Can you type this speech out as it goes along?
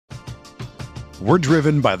We're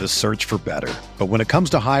driven by the search for better. But when it comes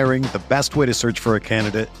to hiring, the best way to search for a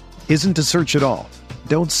candidate isn't to search at all.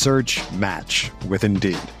 Don't search, match with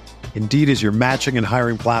Indeed. Indeed is your matching and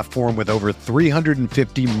hiring platform with over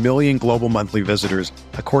 350 million global monthly visitors,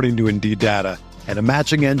 according to Indeed data, and a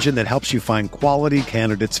matching engine that helps you find quality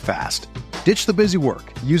candidates fast. Ditch the busy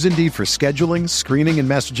work. Use Indeed for scheduling, screening, and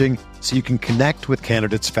messaging so you can connect with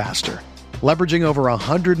candidates faster. Leveraging over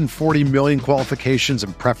 140 million qualifications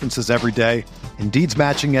and preferences every day, Indeed's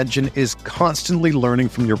matching engine is constantly learning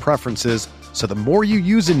from your preferences, so the more you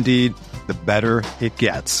use Indeed, the better it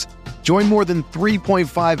gets. Join more than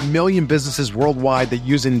 3.5 million businesses worldwide that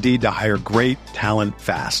use Indeed to hire great talent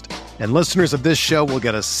fast. And listeners of this show will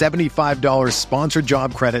get a $75 sponsored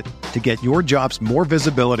job credit to get your jobs more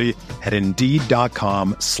visibility at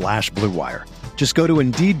Indeed.com/Blue Wire. Just go to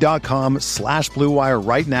Indeed.com/Blue Wire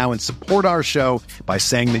right now and support our show by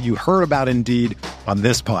saying that you heard about Indeed on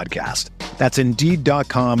this podcast. That's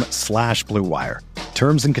Indeed.com/Blue Wire.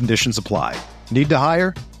 Terms and conditions apply. Need to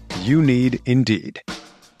hire? You need Indeed.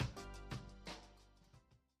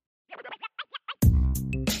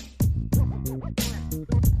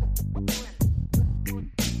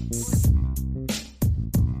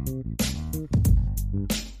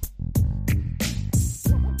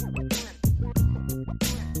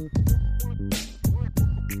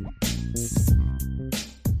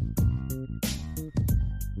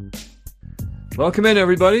 Welcome in,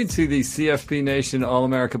 everybody, to the CFB Nation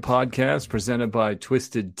All-America podcast presented by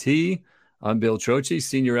Twisted Tea. I'm Bill Trocchi,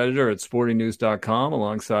 senior editor at sportingnews.com,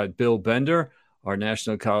 alongside Bill Bender, our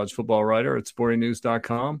national college football writer at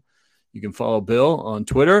sportingnews.com. You can follow Bill on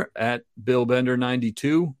Twitter at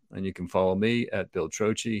BillBender92, and you can follow me at Bill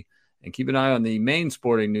Trocchi. And keep an eye on the main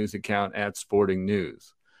Sporting News account at Sporting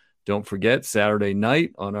News. Don't forget, Saturday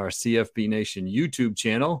night on our CFB Nation YouTube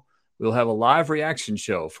channel, we'll have a live reaction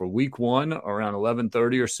show for week one around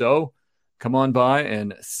 11:30 or so. Come on by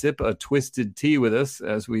and sip a twisted tea with us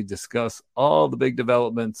as we discuss all the big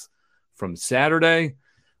developments from Saturday.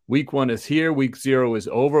 Week one is here. Week zero is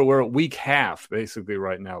over. We're at week half, basically,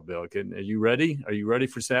 right now, Bill. Are you ready? Are you ready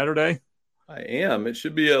for Saturday? I am. It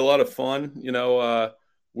should be a lot of fun.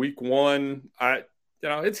 Week one,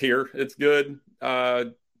 it's here. It's good.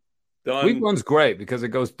 Done. Week one's great because it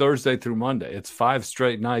goes Thursday through Monday. It's 5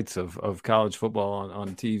 straight nights of college football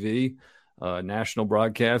on TV, national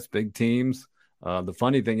broadcasts, big teams. The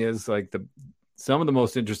funny thing is, some of the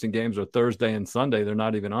most interesting games are Thursday and Sunday. They're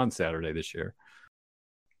not even on Saturday this year.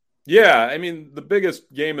 Yeah, I mean, the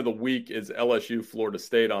biggest game of the week is LSU Florida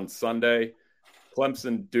State on Sunday,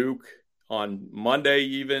 Clemson Duke on Monday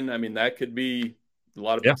even. I mean, that could be a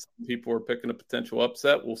lot of people are picking a potential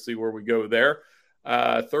upset. We'll see where we go there.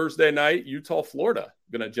 Thursday night, Utah, Florida,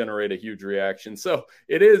 going to generate a huge reaction. So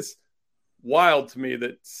it is wild to me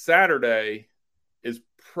that Saturday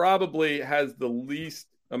probably has the least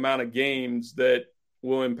amount of games that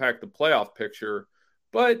will impact the playoff picture.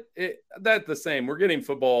 But that's the same. We're getting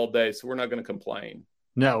football all day, so we're not going to complain.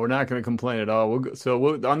 No, we're not going to complain at all.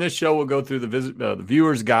 On this show, we'll go through the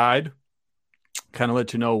viewer's guide, kind of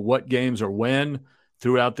let you know what games are when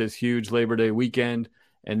throughout this huge Labor Day weekend.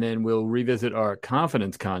 And then we'll revisit our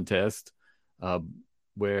confidence contest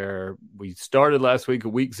where we started last week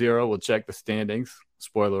at week 0. We'll check the standings.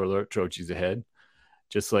 Spoiler alert, Trocchi's ahead.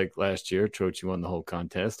 Just like last year, Trocchi won the whole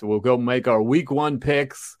contest. We'll go make our week 1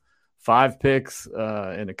 picks, 5 picks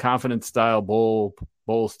in a confidence style bowl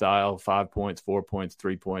style, 5 points, 4 points,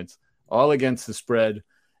 3 points, all against the spread.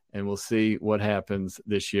 And we'll see what happens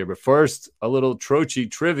this year. But first, a little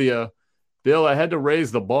Trocchi trivia. Bill, I had to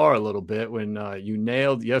raise the bar a little bit when you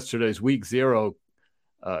nailed yesterday's week 0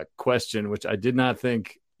 question, which I did not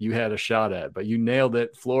think you had a shot at, but you nailed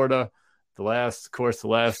it. Florida, the last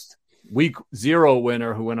week 0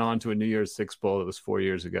 winner who went on to a New Year's Six Bowl. That was 4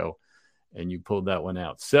 years ago, and you pulled that one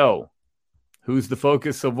out. So who's the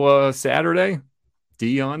focus of Saturday?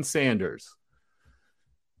 Deion Sanders.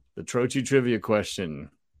 The Trocchi trivia question.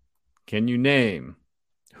 Can you name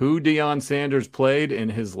who Deion Sanders played in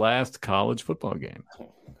his last college football game?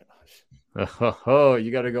 Oh, my gosh. Oh, you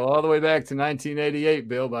got to go all the way back to 1988,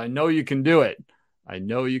 Bill, but I know you can do it.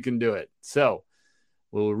 So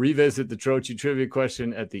we'll revisit the Trocchi trivia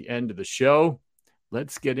question at the end of the show.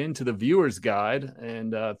 Let's get into the viewer's guide.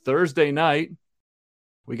 And Thursday night,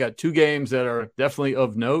 we got 2 games that are definitely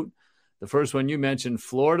of note. The first one you mentioned,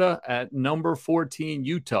 Florida at number 14,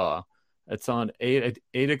 Utah. That's on 8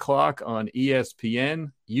 o'clock on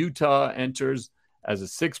ESPN. Utah enters as a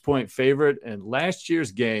 6-point favorite, and last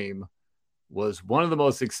year's game was one of the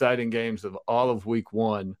most exciting games of all of week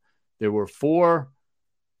 1. There were 4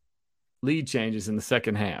 lead changes in the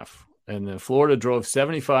second half, And then Florida drove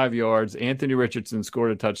 75 yards. Anthony Richardson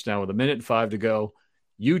scored a touchdown with 1:05 to go.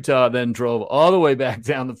 Utah then drove all the way back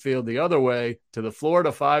down the field the other way to the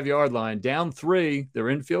Florida 5-yard line, down 3. They're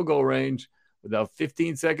in field goal range. Without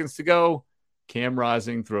 15 seconds to go, Cam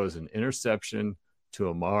Rising throws an interception to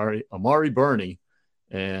Amari Burney,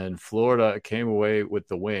 and Florida came away with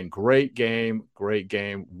the win. Great game, great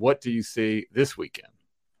game. What do you see this weekend?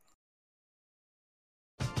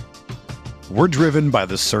 We're driven by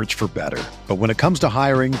the search for better. But when it comes to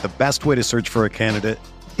hiring, the best way to search for a candidate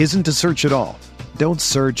isn't to search at all. Don't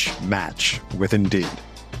search, match with Indeed.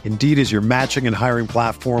 Indeed is your matching and hiring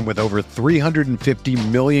platform with over 350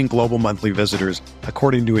 million global monthly visitors,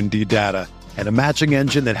 according to Indeed data, and a matching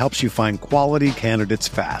engine that helps you find quality candidates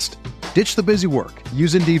fast. Ditch the busy work.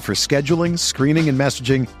 Use Indeed for scheduling, screening, and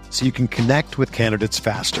messaging so you can connect with candidates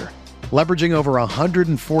faster. Leveraging over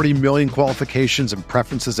 140 million qualifications and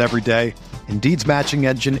preferences every day, Indeed's matching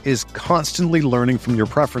engine is constantly learning from your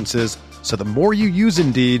preferences, so the more you use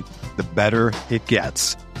Indeed, the better it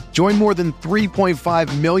gets. Join more than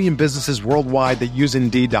 3.5 million businesses worldwide that use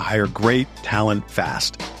Indeed to hire great talent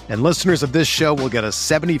fast. And listeners of this show will get a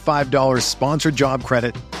 $75 sponsored job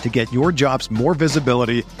credit to get your jobs more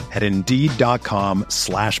visibility at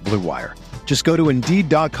Indeed.com/Blue Wire. Just go to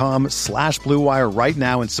Indeed.com/Blue Wire right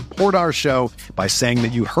now and support our show by saying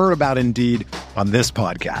that you heard about Indeed on this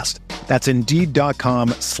podcast. That's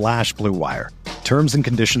Indeed.com/Blue Wire. Terms and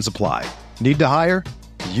conditions apply. Need to hire?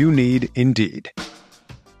 You need Indeed.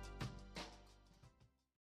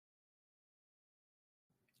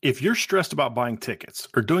 If you're stressed about buying tickets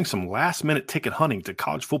or doing some last-minute ticket hunting to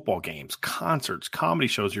college football games, concerts, comedy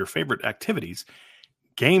shows, your favorite activities,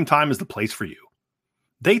 Game Time is the place for you.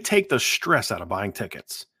 They take the stress out of buying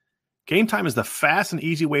tickets. Game Time is the fast and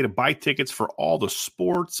easy way to buy tickets for all the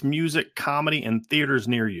sports, music, comedy, and theaters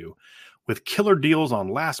near you. With killer deals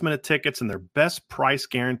on last-minute tickets and their best price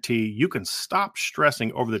guarantee, you can stop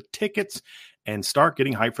stressing over the tickets and start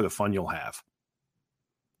getting hyped for the fun you'll have.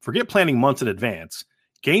 Forget planning months in advance.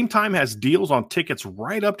 Game Time has deals on tickets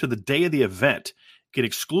right up to the day of the event. Get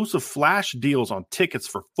exclusive flash deals on tickets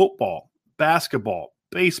for football, basketball,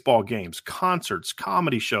 baseball games, concerts,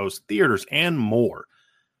 comedy shows, theaters, and more.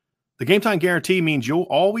 The Game Time guarantee means you'll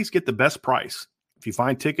always get the best price. If you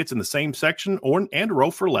find tickets in the same section and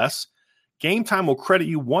row for less, Game Time will credit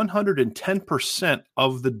you 110%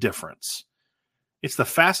 of the difference. It's the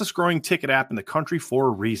fastest growing ticket app in the country for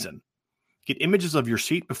a reason. Get images of your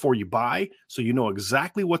seat before you buy so you know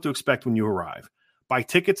exactly what to expect when you arrive. Buy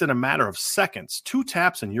tickets in a matter of seconds, 2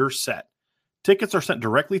 taps and you're set. Tickets are sent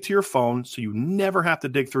directly to your phone so you never have to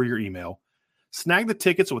dig through your email. Snag the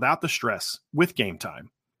tickets without the stress with Game Time.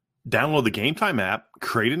 Download the Game Time app,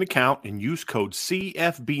 create an account, and use code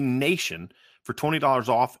CFBNation for $20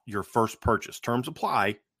 off your first purchase. Terms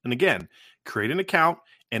apply. And again, create an account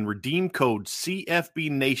and redeem code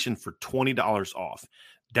CFBNation for $20 off.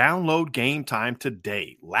 Download Game Time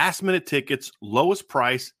today. Last minute tickets, lowest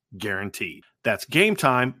price, guaranteed. That's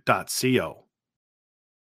gametime.co.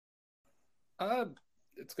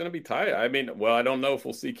 It's going to be tight. I mean, well, I don't know if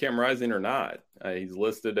we'll see Cam Rising or not. He's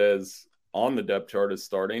listed as on the depth chart as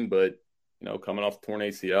starting, but, you know, coming off torn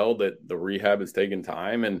ACL, that the rehab has taken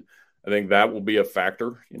time, and I think that will be a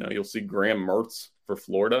factor. You know, you'll see Graham Mertz for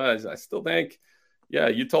Florida. I still think, yeah,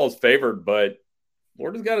 Utah is favored, but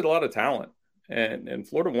Florida's got a lot of talent. And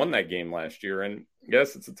Florida won that game last year. And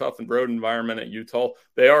yes, it's a tough and road environment at Utah.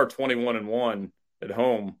 They are 21-1 at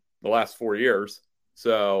home the last 4 years.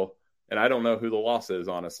 So, and I don't know who the loss is,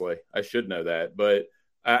 honestly. I should know that. But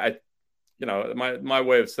I you know, my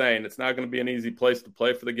way of saying it's not going to be an easy place to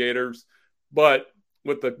play for the Gators. But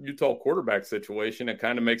with the Utah quarterback situation, it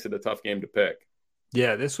kind of makes it a tough game to pick.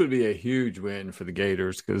 Yeah, this would be a huge win for the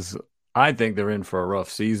Gators because I think they're in for a rough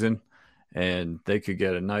season. And they could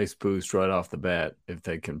get a nice boost right off the bat if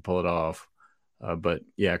they can pull it off. But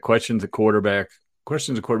yeah, questions of quarterback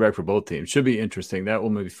for both teams. Should be interesting. That will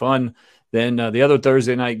be fun. Then the other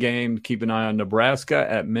Thursday night game, keep an eye on Nebraska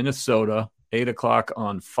at Minnesota, 8 o'clock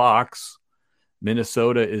on Fox.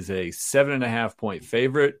 Minnesota is a 7.5-point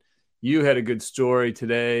favorite. You had a good story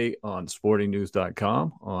today on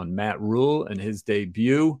sportingnews.com on Matt Rule and his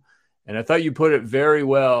debut. And I thought you put it very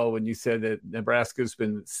well when you said that Nebraska's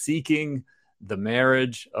been seeking the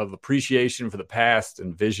marriage of appreciation for the past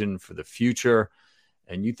and vision for the future.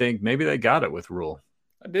 And you think maybe they got it with Rule.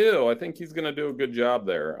 I do. I think he's going to do a good job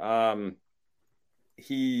there.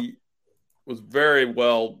 He was very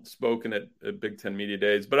well spoken at Big Ten Media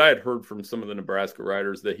Days, but I had heard from some of the Nebraska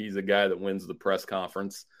writers that he's a guy that wins the press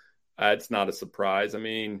conference. It's not a surprise. I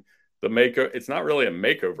mean, it's not really a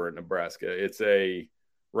makeover at Nebraska. It's a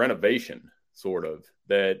renovation. sort of,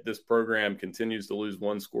 that this program continues to lose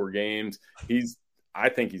one-score games. I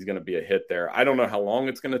think he's going to be a hit there. I don't know how long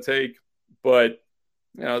it's going to take, but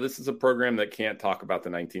this is a program that can't talk about the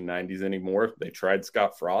 1990s anymore. They tried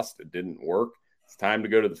Scott Frost. It didn't work. It's time to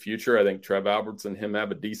go to the future. I think Trev Alberts and him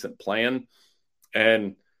have a decent plan.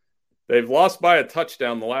 And they've lost by a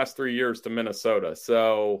touchdown the last 3 years to Minnesota.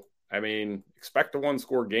 So, expect a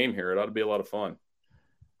one-score game here. It ought to be a lot of fun.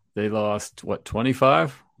 They lost,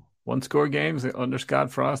 25 one-score games under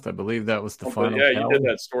Scott Frost? I believe that was the final. Yeah, you did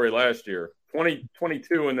that story last year.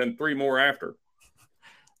 22 and then 3 more after.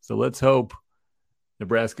 So let's hope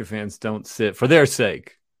Nebraska fans don't sit, for their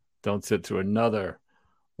sake, don't sit through another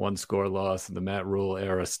one-score loss. The Matt Rule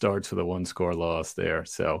era starts with a one-score loss there.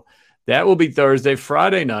 So that will be Thursday.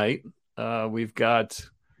 Friday night, we've got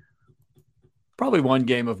probably one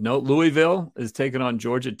game of note. Louisville is taking on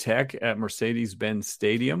Georgia Tech at Mercedes-Benz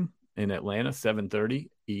Stadium in Atlanta, 7:30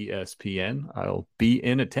 ESPN. I'll be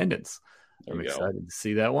in attendance. I'm excited to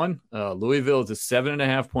see that one. Louisville is a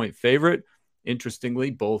 7.5-point favorite. Interestingly,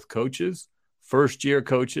 both coaches, first-year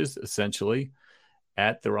coaches, essentially,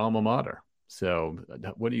 at their alma mater. So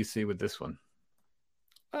what do you see with this one?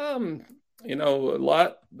 That's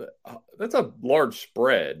a large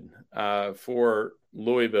spread for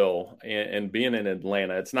Louisville and being in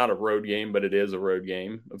Atlanta. It's not a road game, but it is a road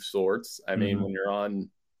game of sorts. When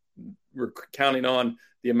we're counting on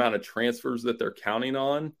the amount of transfers that they're counting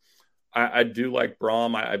on. I do like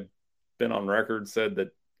Braum. I've been on record, said that,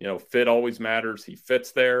 fit always matters. He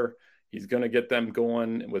fits there. He's going to get them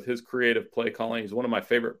going with his creative play calling. He's one of my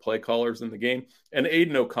favorite play callers in the game. And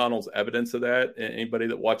Aiden O'Connell's evidence of that. Anybody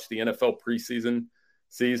that watched the NFL preseason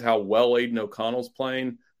sees how well Aiden O'Connell's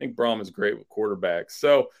playing. I think Braum is great with quarterbacks.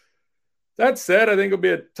 So that said, I think it'll be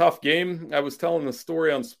a tough game. I was telling the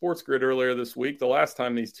story on Sports Grid earlier this week. The last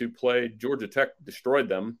time these two played, Georgia Tech destroyed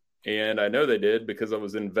them. And I know they did because I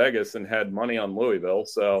was in Vegas and had money on Louisville.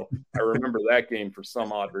 So I remember that game for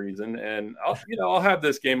some odd reason. And I'll have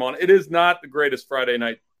this game on. It is not the greatest Friday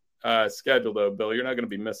night schedule, though, Bill. You're not going to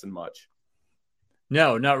be missing much.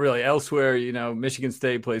 No, not really. Elsewhere, Michigan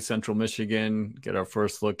State plays Central Michigan. Get our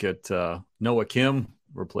first look at Noah Kim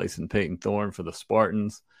replacing Peyton Thorne for the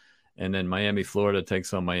Spartans. And then Miami, Florida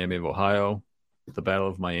takes on Miami of Ohio. The Battle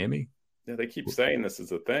of Miami. Yeah, they keep saying this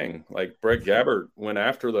is a thing. Like Brett Gabbert went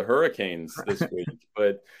after the Hurricanes this week,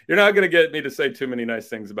 but you're not going to get me to say too many nice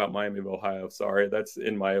things about Miami of Ohio. Sorry, that's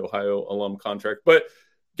in my Ohio alum contract. But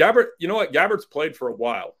Gabbert, you know what? Gabbert's played for a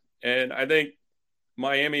while, and I think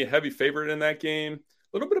Miami a heavy favorite in that game. A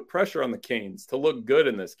little bit of pressure on the Canes to look good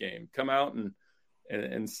in this game. Come out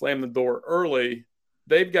and slam the door early.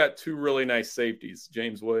 They've got 2 really nice safeties,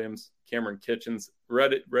 James Williams, Cameron Kitchens.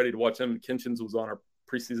 Ready to watch them. Kitchens was on our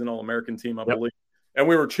preseason All-American team, I believe. And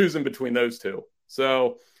we were choosing between those two.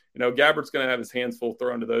 So, Gabbert's going to have his hands full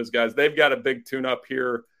throwing to those guys. They've got a big tune-up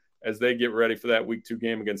here as they get ready for that Week 2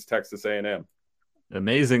 game against Texas A&M.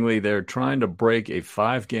 Amazingly, they're trying to break a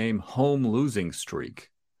 5-game home losing streak.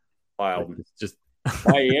 Wild. It's just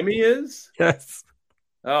Miami is? Yes.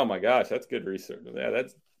 Oh, my gosh. That's good research. Yeah,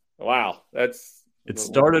 wow. It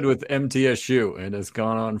started with MTSU and has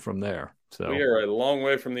gone on from there. So we are a long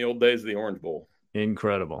way from the old days of the Orange Bowl.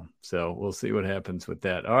 Incredible. So we'll see what happens with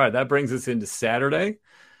that. All right, that brings us into Saturday.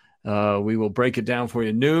 We will break it down for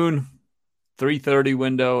you noon, 3:30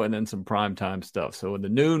 window, and then some primetime stuff. So in the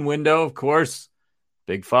noon window, of course,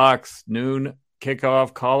 Big Fox, noon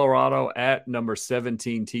kickoff, Colorado at number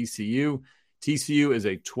 17 TCU. TCU is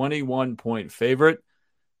a 21-point favorite,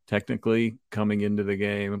 technically coming into the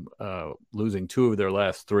game, losing 2 of their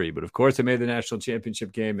last 3. But, of course, they made the national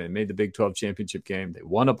championship game. They made the Big 12 championship game. They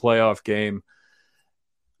won a playoff game.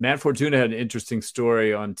 Matt Fortuna had an interesting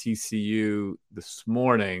story on TCU this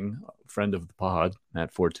morning, a friend of the pod,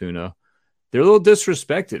 Matt Fortuna. They're a little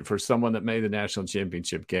disrespected for someone that made the national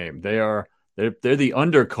championship game. They're the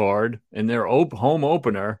undercard in their home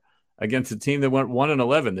opener against a team that went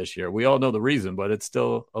 1-11 this year. We all know the reason, but it's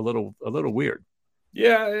still a little weird.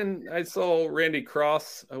 Yeah, and I saw Randy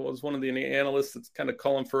Cross. I was one of the analysts that's kind of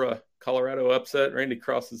calling for a Colorado upset. Randy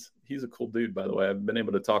Cross he's a cool dude, by the way. I've been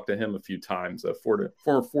able to talk to him a few times, a former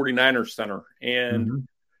 49ers center. And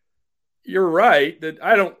You're right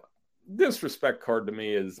that disrespect card to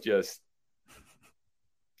me is just,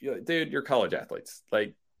 dude, you're college athletes.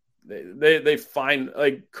 Like they find,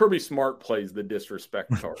 like Kirby Smart plays the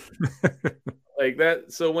disrespect card. Like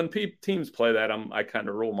that. So when teams play that, I kind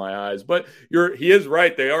of roll my eyes. But he is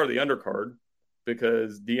right. They are the undercard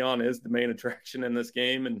because Deion is the main attraction in this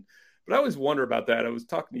game. But I always wonder about that. I was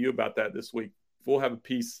talking to you about that this week. We'll have a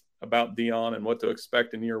piece about Deion and what to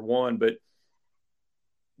expect in year 1. But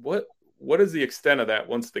what is the extent of that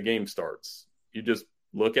once the game starts? You just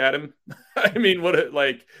look at him. I mean,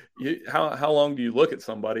 how long do you look at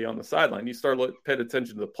somebody on the sideline? You start paying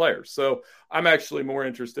attention to the players. So I'm actually more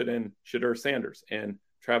interested in Shadur Sanders and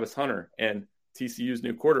Travis Hunter and TCU's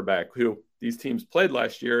new quarterback, who these teams played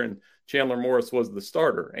last year, and Chandler Morris was the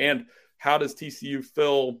starter. And how does TCU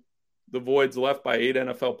fill the voids left by 8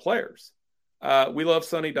 NFL players? We love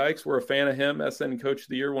Sonny Dykes. We're a fan of him, SN Coach of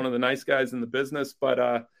the Year, one of the nice guys in the business.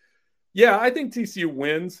 But, yeah, I think TCU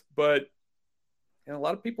wins, but a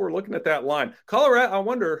lot of people are looking at that line. Colorado, I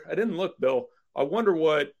wonder, I didn't look, Bill. I wonder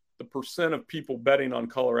what the percent of people betting on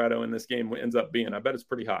Colorado in this game ends up being. I bet it's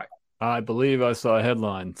pretty high. I believe I saw a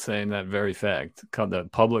headline saying that very fact. The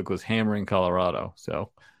public was hammering Colorado.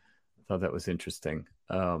 So I thought that was interesting.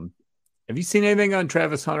 Have you seen anything on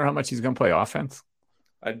Travis Hunter, how much he's going to play offense?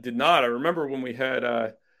 I did not. I remember when we had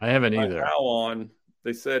I haven't either. Al on,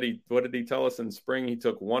 they said what did he tell us in spring? He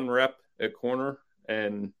took 1 rep at corner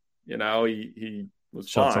and, he was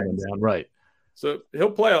shut fine. someone down. Right. So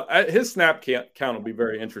he'll play. His snap count will be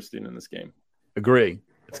very interesting in this game. Agree.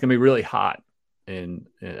 It's going to be really hot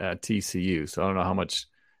at TCU. So I don't know how much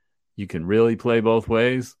you can really play both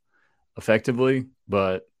ways effectively,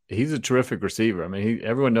 but he's a terrific receiver. I mean,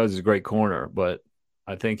 everyone knows he's a great corner, but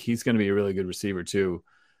I think he's going to be a really good receiver too.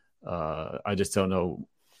 I just don't know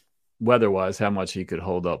weather-wise how much he could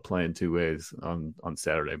hold up playing 2 ways on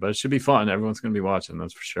Saturday, but it should be fun. Everyone's going to be watching,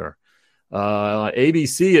 that's for sure.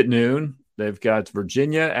 ABC at noon, they've got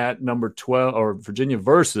Virginia at number 12, or Virginia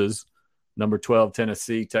versus number 12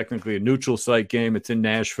 Tennessee, technically a neutral site game. It's in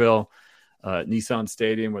Nashville, Nissan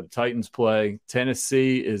Stadium, where the Titans play.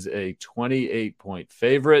 Tennessee is a 28-point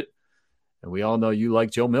favorite, and we all know you like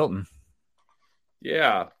Joe Milton.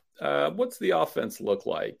 Yeah. What's the offense look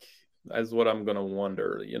like? That's what I'm going to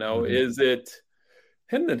wonder. Is it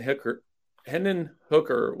Hendon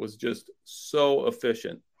Hooker was just so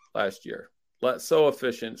efficient last year. So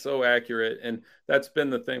efficient, so accurate. And that's been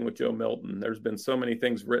the thing with Joe Milton. There's been so many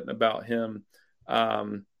things written about him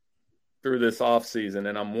through this offseason.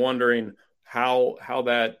 And I'm wondering how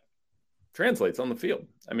that translates on the field.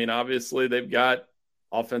 I mean, obviously they've got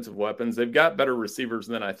offensive weapons. They've got better receivers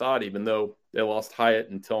than I thought, even though they lost Hyatt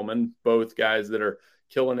and Tillman, both guys that are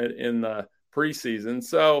killing it in the preseason.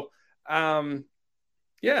 So,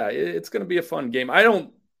 yeah, it's going to be a fun game.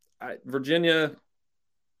 Virginia,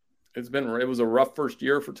 it was a rough first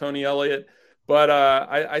year for Tony Elliott, but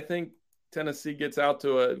I think Tennessee gets out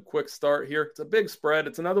to a quick start here. It's a big spread.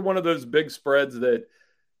 It's another one of those big spreads that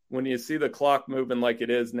when you see the clock moving like it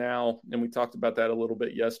is now, and we talked about that a little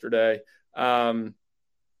bit yesterday,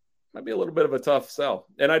 might be a little bit of a tough sell.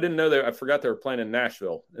 And I didn't know I forgot they were playing in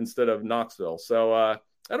Nashville instead of Knoxville. So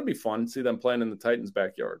that'll be fun. See them playing in the Titans'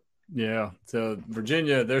 backyard. Yeah. So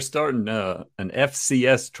Virginia, they're starting an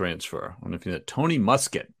FCS transfer. I don't know if you know Tony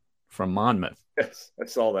Muskett from Monmouth. Yes, I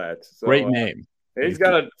saw that. So, great name. He's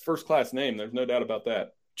got a first-class name. There's no doubt about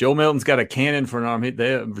that. Joe Milton's got a cannon for an arm.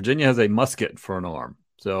 Virginia has a musket for an arm.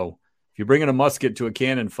 So if you're bringing a musket to a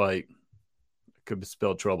cannon fight, it could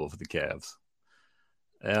spell trouble for the Cavs.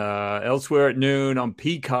 Elsewhere at noon on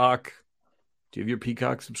Peacock. Do you have your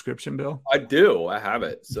Peacock subscription, Bill? I do. I have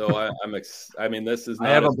it. So this is.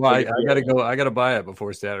 I got to buy it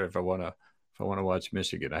before Saturday if I want to watch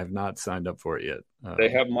Michigan. I have not signed up for it yet. They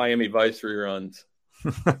have Miami Vice reruns.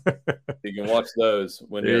 You can watch those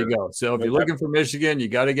there you go. So if you're looking for Michigan, you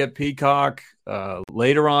got to get Peacock.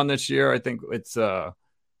 Later on this year, I think it's the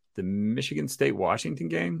Michigan State Washington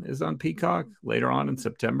game is on Peacock later on in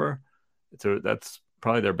September. That's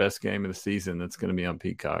probably their best game of the season. That's going to be on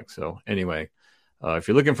Peacock. So anyway, if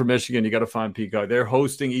you're looking for Michigan, you got to find Peacock. They're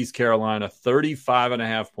hosting East Carolina,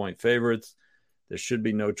 35.5-point favorites. There should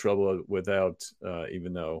be no trouble without,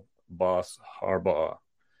 even though boss Harbaugh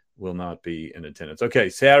will not be in attendance. Okay,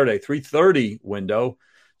 Saturday, 3:30 window.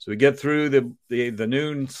 So we get through the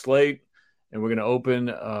noon slate, and we're going to open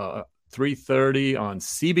 3:30 on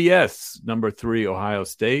CBS, number 3, Ohio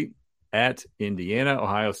State at Indiana.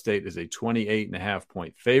 Ohio State is a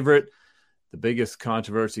 28.5-point favorite. The biggest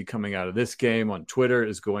controversy coming out of this game on Twitter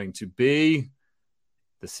is going to be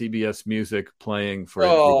the CBS music playing for a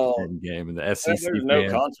Big Ten game, and the SEC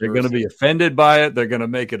fans, they're going to be offended by it. They're going to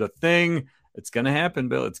make it a thing. It's going to happen,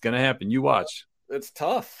 Bill. It's going to happen. You watch. It's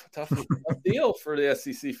tough deal for the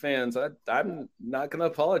SEC fans. I'm not going to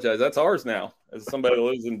apologize. That's ours now. As somebody who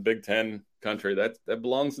lives in Big Ten country, that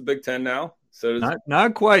belongs to Big Ten now. So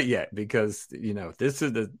not quite yet, because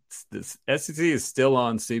this SEC is still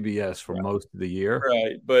on CBS for most of the year,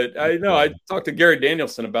 right? But I know I talked to Gary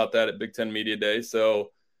Danielson about that at Big Ten Media Day.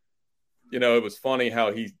 So it was funny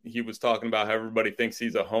how he was talking about how everybody thinks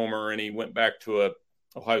he's a homer, and he went back to a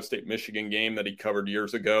Ohio State-Michigan game that he covered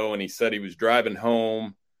years ago, and he said he was driving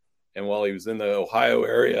home, and while he was in the Ohio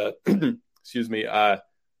area, excuse me,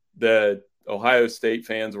 the Ohio State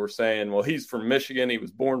fans were saying, well, he's from Michigan. He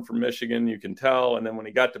was born from Michigan, you can tell. And then when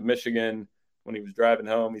he got to Michigan, when he was driving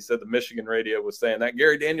home, he said the Michigan radio was saying that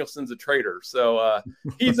Gary Danielson's a traitor. So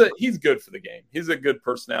he's good for the game. He's a good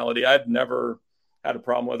personality. I've never had a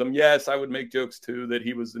problem with him. Yes, I would make jokes too that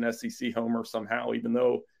he was an SEC homer somehow, even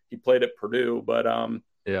though he played at Purdue. But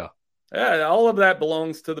yeah, all of that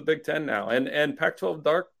belongs to the Big Ten now. And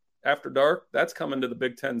Pac-12 after dark, that's coming to the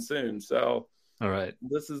Big Ten soon. So all right,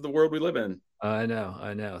 this is the world we live in. I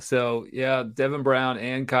know. So, yeah, Devin Brown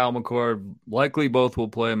and Kyle McCord likely both will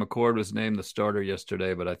play. McCord was named the starter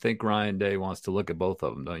yesterday, but I think Ryan Day wants to look at both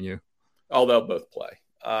of them, don't you? Oh, they'll both play.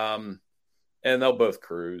 And they'll both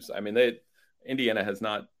cruise. I mean, Indiana has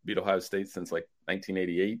not beat Ohio State since like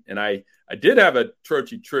 1988. And I did have a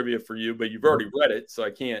Troche trivia for you, but you've already read it, so I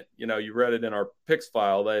can't, you read it in our picks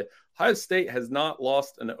file. Ohio State has not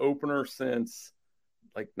lost an opener since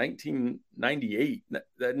like 1998.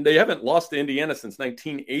 They haven't lost to Indiana since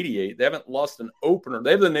 1988. They haven't lost an opener.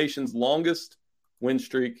 They have the nation's longest win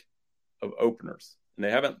streak of openers. And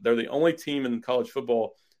they're the only team in college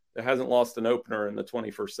football that hasn't lost an opener in the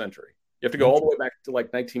 21st century. You have to go all the way back to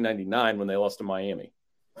like 1999 when they lost to Miami.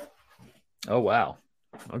 Oh, wow.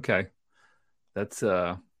 Okay. That's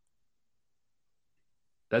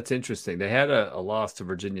interesting. They had a loss to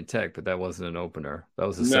Virginia Tech, but that wasn't an opener. That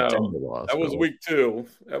was a September loss. That was week 2.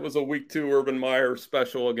 That was a week 2 Urban Meyer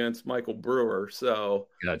special against Michael Brewer. So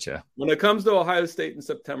gotcha. When it comes to Ohio State in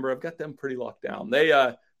September, I've got them pretty locked down.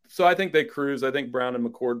 So I think they cruise. I think Brown and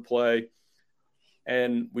McCord play.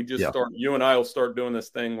 And we just you and I will start doing this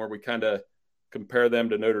thing where we kind of compare them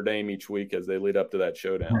to Notre Dame each week as they lead up to that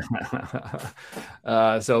showdown.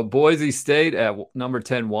 So Boise State at number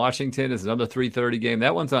 10 Washington is another 3:30 game.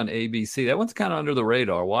 That one's on ABC. That one's kind of under the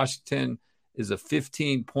radar. Washington is a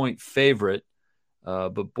 15-point favorite,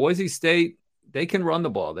 but Boise State, they can run the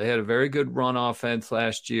ball. They had a very good run offense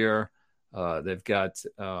last year. They've got,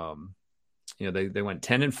 they went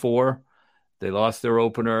 10-4. They lost their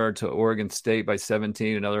opener to Oregon State by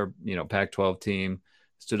 17, another, Pac-12 team.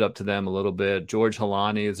 Stood up to them a little bit. George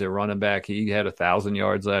Halani is their running back. He had 1,000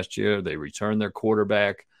 yards last year. They returned their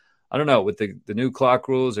quarterback. I don't know. With the new clock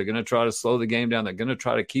rules, they're going to try to slow the game down. They're going to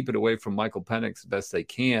try to keep it away from Michael Penix the best they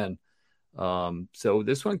can. So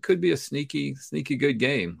this one could be a sneaky good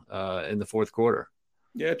game in the fourth quarter.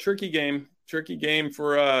 Yeah, tricky game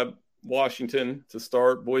for Washington to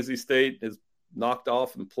start. Boise State has knocked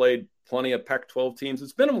off and played plenty of Pac-12 teams.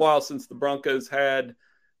 It's been a while since the Broncos had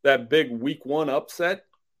that big week 1 upset.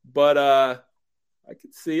 But I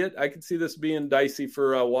could see it. I could see this being dicey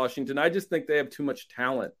for Washington. I just think they have too much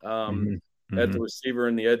talent at the receiver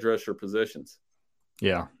and the edge rusher positions.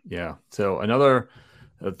 Yeah. So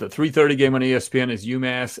the 3:30 game on ESPN is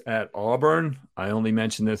UMass at Auburn. I only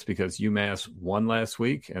mention this because UMass won last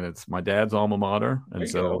week, and it's my dad's alma mater. And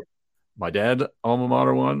so my dad's alma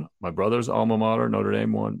mater won. My brother's alma mater, Notre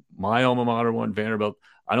Dame, won. My alma mater won, Vanderbilt.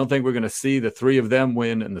 I don't think we're going to see the 3 of them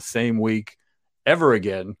win in the same week ever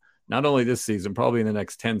again, not only this season, probably in the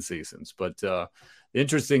next 10 seasons. But the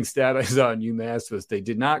interesting stat I saw in UMass was they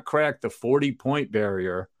did not crack the 40-point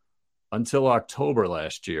barrier until October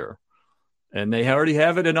last year. And they already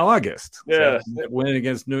have it in August. Yeah. So that win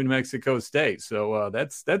against New Mexico State. So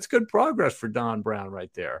that's good progress for Don Brown right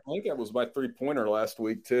there. I think that was my 3-pointer last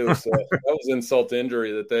week too. So that was insult to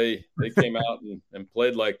injury that they came out and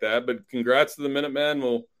played like that. But congrats to the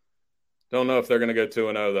Minutemen. Don't know if they're going to go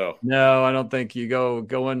 2-0 though. No, I don't think you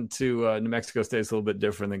going to New Mexico State is a little bit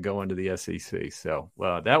different than going to the SEC. So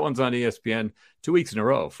that one's on ESPN 2 weeks in a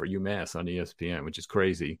row for UMass on ESPN, which is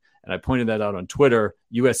crazy. And I pointed that out on Twitter.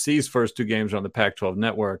 USC's first 2 games are on the Pac-12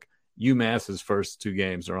 network. UMass's first 2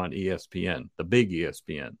 games are on ESPN, the big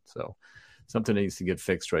ESPN. So something needs to get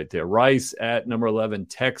fixed right there. Rice at number 11,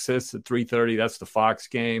 Texas at 3:30. That's the Fox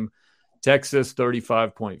game. Texas,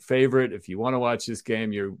 35-point favorite. If you want to watch this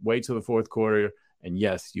game, you wait till the fourth quarter. And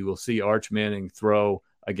yes, you will see Arch Manning throw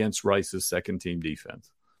against Rice's second-team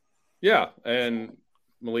defense. Yeah, and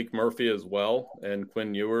Malik Murphy as well, and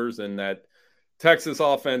Quinn Ewers, and that Texas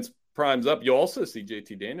offense primes up. You'll also see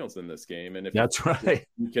JT Daniels in this game. And if that's right,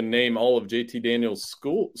 you can name all of JT Daniels'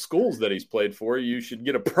 schools that he's played for, you should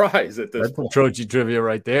get a prize at this point. That's Troche trivia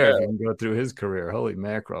right there. Yeah. If you can go through his career. Holy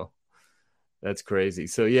mackerel. That's crazy.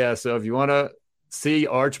 So if you want to see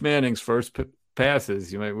Arch Manning's first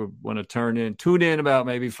passes, you might want to tune in about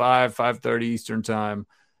maybe 5:30 Eastern time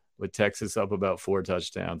with Texas up about 4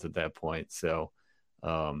 touchdowns at that point. So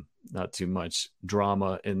not too much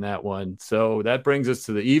drama in that one. So that brings us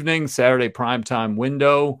to the evening, Saturday primetime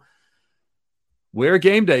window, where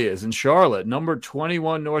game day is in Charlotte. Number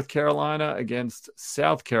 21 North Carolina against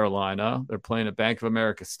South Carolina. They're playing at Bank of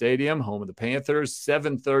America Stadium, home of the Panthers.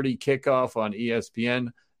 7:30 kickoff on ESPN.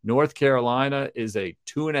 North Carolina is a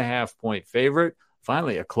 2.5-point favorite.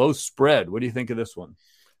 Finally, a close spread. What do you think of this one?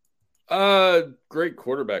 Great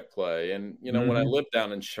quarterback play. And, when I lived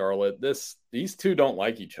down in Charlotte, these two don't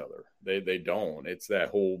like each other. They don't. It's that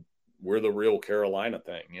whole we're the real Carolina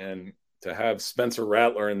thing. And to have Spencer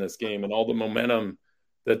Rattler in this game and all the momentum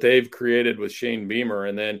that they've created with Shane Beamer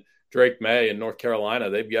and then Drake May in North Carolina,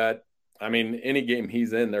 they've got, any game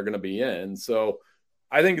he's in, they're going to be in. So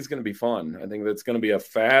I think it's going to be fun. I think that's going to be a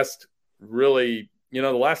fast, really,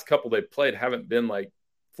 the last couple they played haven't been like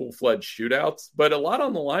full-fledged shootouts, but a lot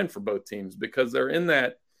on the line for both teams because they're in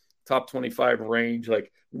that top 25 range.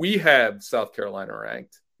 Like we have South Carolina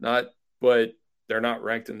ranked, but they're not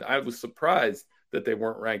ranked. And I was surprised that they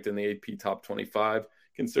weren't ranked in the AP top 25,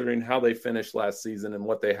 considering how they finished last season and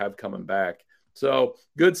what they have coming back. So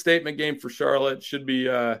good statement game for Charlotte. Should be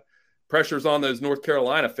pressures on those North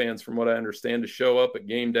Carolina fans, from what I understand, to show up at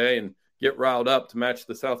game day and get riled up to match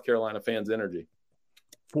the South Carolina fans' energy.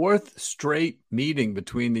 Fourth straight meeting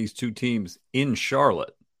between these two teams in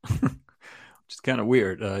Charlotte, which is kind of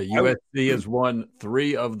weird. USC has won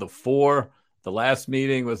 3 of the 4. The last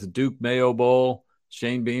meeting was the Duke Mayo Bowl.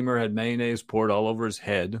 Shane Beamer had mayonnaise poured all over his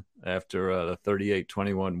head after the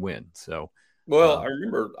 38-21 win. So, I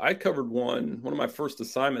remember I covered one of my first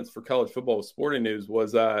assignments for college football with Sporting News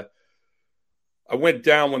was I went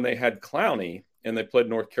down when they had Clowney and they played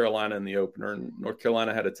North Carolina in the opener, and North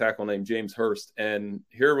Carolina had a tackle named James Hurst. And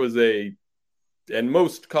here was and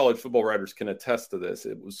most college football writers can attest to this.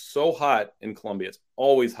 It was so hot in Columbia. It's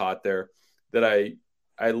always hot there that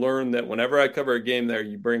I learned that whenever I cover a game there,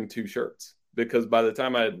 you bring 2 shirts. Because by the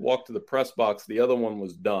time I had walked to the press box, the other one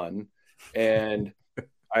was done. And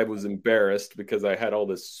I was embarrassed because I had all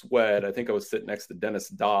this sweat. I think I was sitting next to Dennis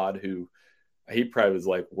Dodd, who he probably was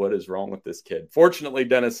like, what is wrong with this kid? Fortunately,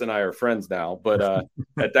 Dennis and I are friends now. But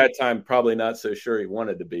at that time, probably not so sure he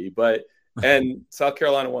wanted to be. And South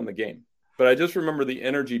Carolina won the game. But I just remember the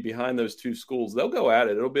energy behind those 2 schools. They'll go at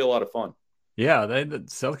it. It'll be a lot of fun. Yeah,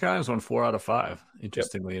 South Carolina's won 4 out of 5,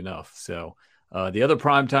 interestingly enough. So the other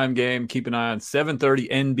primetime game, keep an eye on 7:30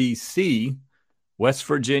 NBC, West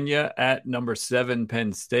Virginia at number 7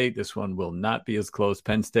 Penn State. This one will not be as close.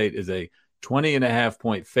 Penn State is a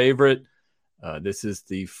 20.5-point favorite. This is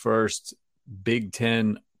the first Big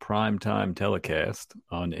Ten primetime telecast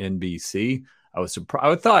on NBC. I was surprised.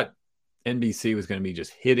 I thought NBC was going to be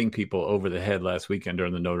just hitting people over the head last weekend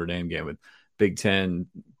during the Notre Dame game with Big Ten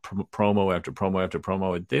promo after promo after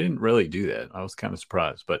promo. They didn't really do that. I was kind of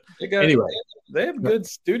surprised. But anyway. They have good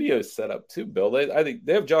studios set up too, Bill. I think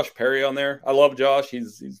they have Josh Perry on there. I love Josh.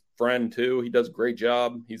 He's a friend too. He does a great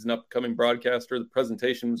job. He's an upcoming broadcaster. The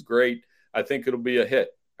presentation was great. I think it'll be a hit.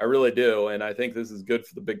 I really do. And I think this is good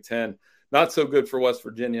for the Big Ten. Not so good for West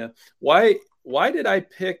Virginia. Why did I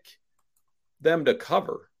pick them to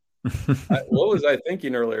cover? What was I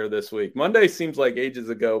thinking earlier this week? Monday seems like ages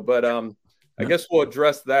ago, but I guess we'll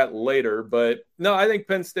address that later. But no, I think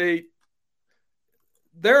Penn State,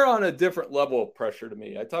 they're on a different level of pressure to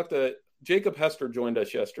me. I talked to Jacob Hester, joined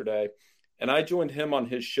us yesterday, and I joined him on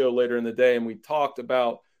his show later in the day, and we talked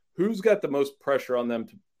about who's got the most pressure on them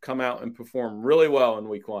to come out and perform really well in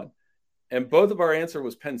week 1. And both of our answer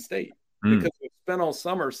was Penn State because we spent all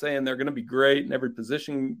summer saying they're going to be great and every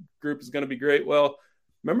position group is going to be great. Well,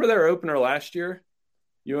 remember their opener last year?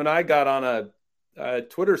 You and I got on a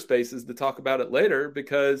Twitter Spaces to talk about it later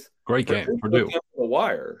because great game, Purdue. The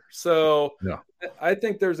wire. So yeah. I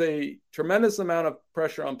think there's a tremendous amount of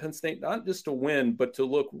pressure on Penn State, not just to win, but to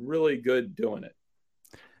look really good doing it.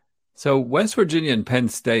 So West Virginia and Penn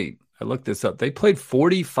State, I looked this up. They played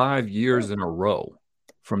 45 years in a row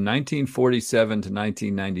from 1947 to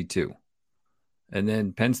 1992. And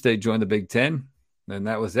then Penn State joined the Big Ten, and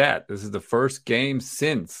that was that. This is the first game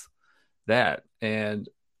since that. And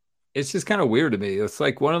it's just kind of weird to me. It's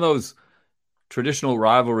like one of those traditional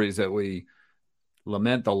rivalries that we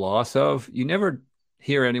lament the loss of. You never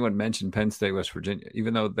hear anyone mention Penn State, West Virginia,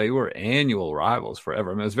 even though they were annual rivals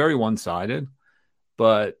forever. I mean, it was very one-sided,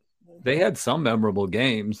 but they had some memorable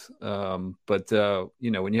games. But when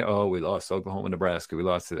we lost Oklahoma, Nebraska, we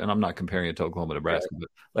lost it. And I'm not comparing it to Oklahoma, Nebraska, but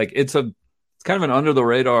like it's kind of an under the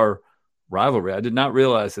radar rivalry. I did not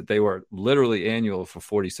realize that they were literally annual for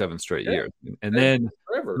 47 straight years. And then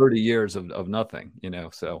 30 years of nothing,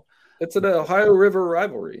 so. It's an Ohio River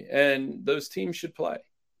rivalry, and those teams should play.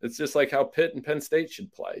 It's just like how Pitt and Penn State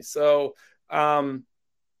should play. So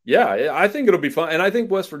Yeah, I think it'll be fun. And I think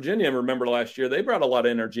West Virginia, remember last year, they brought a lot of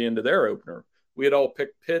energy into their opener. We had all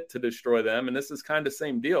picked Pitt to destroy them. And this is kind of the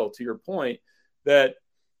same deal, to your point, that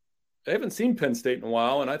they haven't seen Penn State in a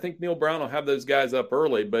while. And I think Neil Brown will have those guys up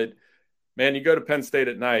early. But, man, you go to Penn State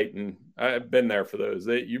at night, and I've been there for those.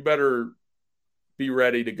 You better be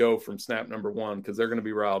ready to go from snap number one because they're going to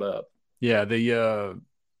be riled up. Yeah,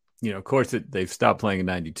 of course, they've stopped playing in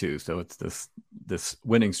 92, so it's this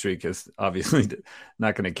winning streak is obviously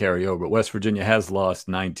not going to carry over. But West Virginia has lost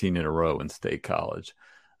 19 in a row in State College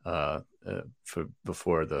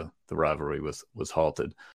before the rivalry was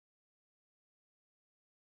halted.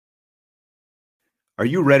 Are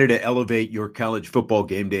you ready to elevate your college football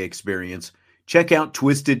game day experience? Check out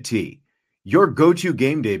Twisted Tea, your go-to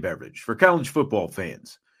game day beverage for college football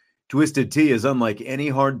fans. Twisted Tea is unlike any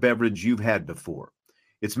hard beverage you've had before.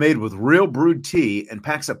 It's made with real brewed tea and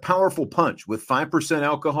packs a powerful punch with 5%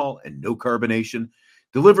 alcohol and no carbonation,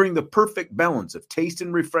 delivering the perfect balance of taste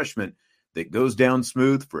and refreshment that goes down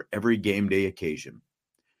smooth for every game day occasion.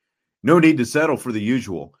 No need to settle for the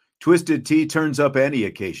usual. Twisted Tea turns up any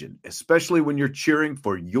occasion, especially when you're cheering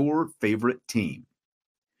for your favorite team.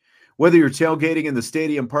 Whether you're tailgating in the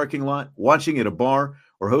stadium parking lot, watching at a bar,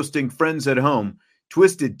 or hosting friends at home,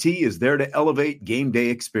 Twisted Tea is there to elevate game day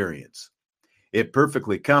experience. It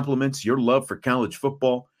perfectly complements your love for college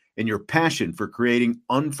football and your passion for creating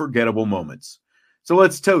unforgettable moments. So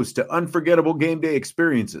let's toast to unforgettable game day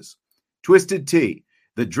experiences. Twisted Tea,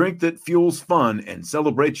 the drink that fuels fun and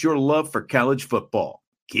celebrates your love for college football.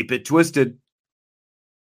 Keep it twisted.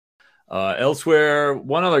 Elsewhere,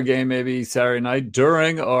 one other game maybe Saturday night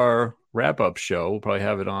during our wrap-up show. We'll probably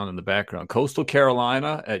have it on in the background. Coastal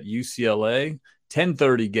Carolina at UCLA,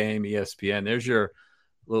 10:30 game, ESPN. There's your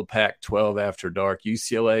little Pac-12 after dark.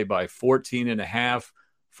 UCLA by 14.5.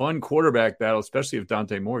 Fun quarterback battle, especially if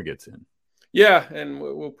Dante Moore gets in. Yeah, and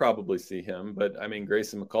we'll probably see him. But, I mean,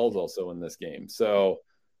 Grayson McCall's also in this game. So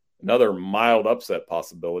another mild upset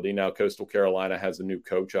possibility. Now Coastal Carolina has a new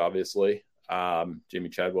coach, obviously. Jimmy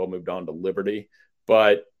Chadwell moved on to Liberty.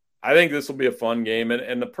 But I think this will be a fun game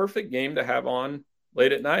and the perfect game to have on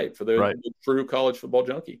late at night for the true college football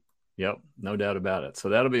junkie. Yep, no doubt about it. So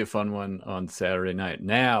that'll be a fun one on Saturday night.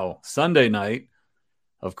 Now, Sunday night,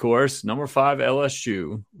 of course, number 5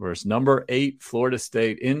 LSU versus number 8 Florida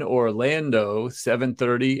State in Orlando,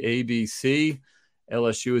 7:30 ABC.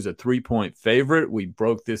 LSU is a 3-point favorite. We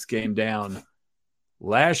broke this game down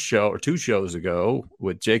last show or 2 shows ago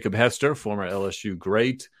with Jacob Hester, former LSU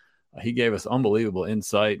great. He gave us unbelievable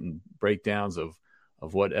insight and breakdowns of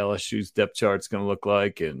what LSU's depth chart is going to look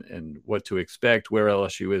like and what to expect, where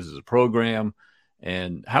LSU is as a program,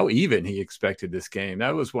 and how even he expected this game.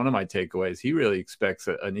 That was one of my takeaways. He really expects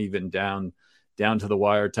an even down to the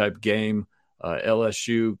wire type game.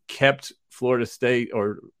 LSU kept Florida State,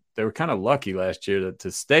 or they were kind of lucky last year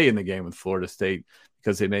to stay in the game with Florida State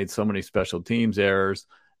because they made so many special teams errors.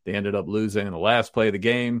 They ended up losing in the last play of the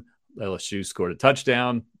game. LSU scored a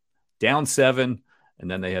touchdown, down 7. And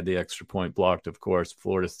then they had the extra point blocked, of course.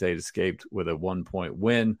 Florida State escaped with a 1-point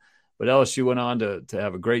win. But LSU went on to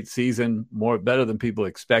have a great season, better than people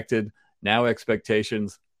expected. Now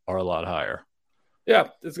expectations are a lot higher. Yeah,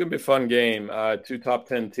 it's going to be a fun game. 2 top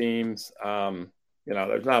 10 teams.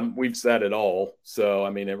 There's not, we've said it all. So, I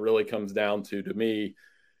mean, it really comes down to me,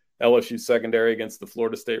 LSU's secondary against the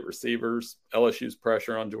Florida State receivers, LSU's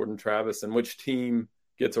pressure on Jordan Travis, and which team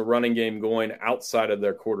gets a running game going outside of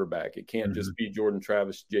their quarterback. It can't just be Jordan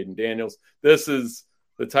Travis, Jaden Daniels. This is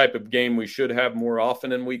the type of game we should have more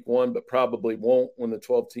often in week 1, but probably won't when the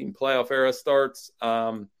 12-team playoff era starts.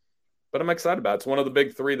 But I'm excited about it. It's one of the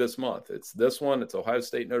big 3 this month. It's this one, it's Ohio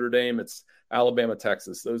State, Notre Dame, it's Alabama,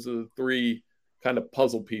 Texas. Those are the 3 kind of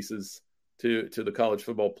puzzle pieces to the college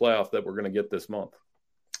football playoff that we're going to get this month.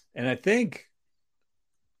 And I think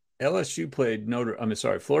Florida State played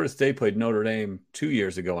Notre Dame 2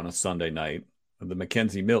 years ago on a Sunday night, the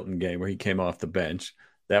Mackenzie Milton game where he came off the bench.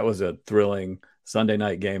 That was a thrilling Sunday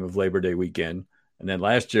night game of Labor Day weekend. And then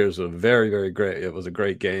last year was a very, very great. It was a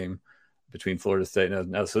great game between Florida State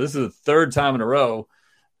and now. So this is the 3rd time in a row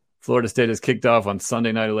Florida State has kicked off on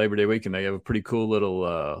Sunday night of Labor Day weekend. They have a pretty cool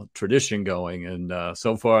little tradition going. And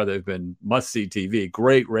so far they've been must-see TV,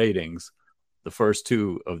 great ratings. The first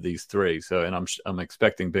 2 of these 3. So, and I'm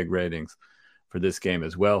expecting big ratings for this game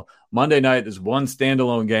as well. Monday night is one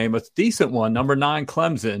standalone game, a decent one. Number 9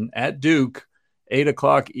 Clemson at Duke,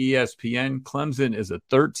 8:00 ESPN. Clemson is a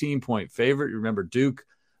 13-point favorite. You remember Duke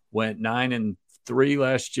went 9-3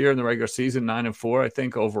 last year in the regular season, 9-4, I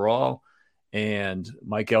think overall. And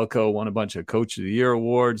Mike Elko won a bunch of Coach of the Year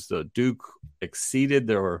awards. The Duke exceeded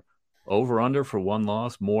their over-under for one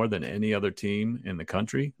loss more than any other team in the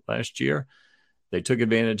country last year. They took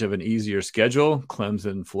advantage of an easier schedule.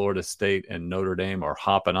 Clemson, Florida State, and Notre Dame are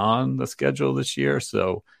hopping on the schedule this year.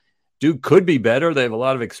 So Duke could be better. They have a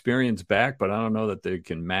lot of experience back, but I don't know that they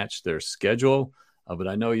can match their schedule. But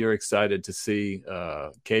I know you're excited to see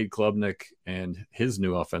Cade Klubnik and his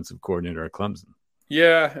new offensive coordinator at Clemson.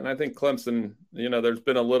 Yeah, and I think Clemson, there's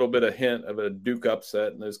been a little bit of hint of a Duke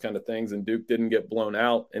upset and those kind of things, and Duke didn't get blown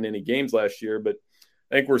out in any games last year, but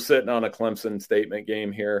I think we're sitting on a Clemson statement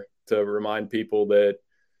game here to remind people that,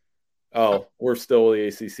 we're still the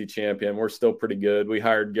ACC champion. We're still pretty good. We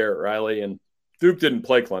hired Garrett Riley, and Duke didn't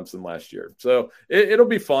play Clemson last year. So it'll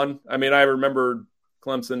be fun. I mean, I remember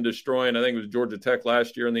Clemson destroying, I think it was Georgia Tech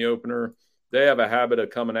last year in the opener. They have a habit of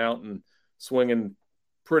coming out and swinging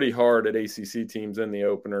pretty hard at ACC teams in the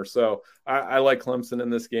opener. So I like Clemson in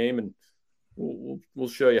this game, and we'll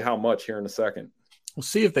show you how much here in a second. We'll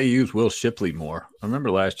see if they use Will Shipley more. I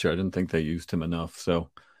remember last year I didn't think they used him enough. So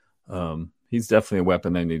he's definitely a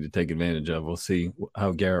weapon they need to take advantage of. We'll see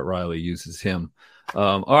how Garrett Riley uses him.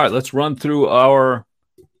 All right, let's run through our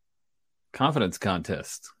confidence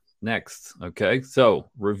contest next. Okay,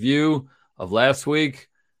 so review of last week.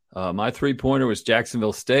 My three-pointer was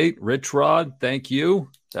Jacksonville State. Rich Rod, thank you.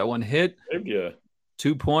 That one hit. Thank you.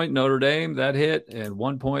 2-point Notre Dame, that hit. And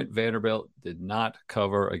 1 point Vanderbilt did not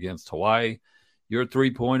cover against Hawaii. Your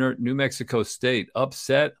three-pointer, New Mexico State,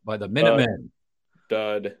 upset by the Minutemen.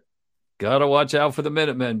 Dud. Got to watch out for the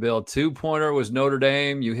Minutemen, Bill. 2-pointer was Notre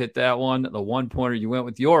Dame. You hit that one. The 1-pointer, you went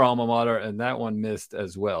with your alma mater, and that one missed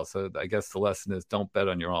as well. So I guess the lesson is don't bet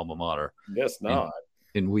on your alma mater. Guess not.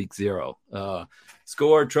 In week 0.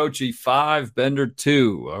 Score, Troche 5, Bender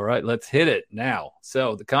 2. All right, let's hit it now.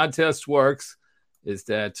 So the contest works is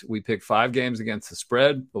that we pick 5 games against the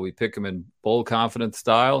spread, but we pick them in bowl confidence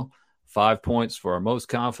style. 5 points for our most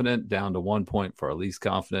confident, down to 1 point for our least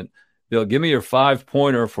confident. Bill, give me your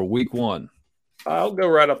 5-pointer for week 1. I'll go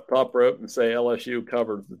right off the top rope and say LSU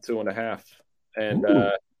covers the 2.5. And,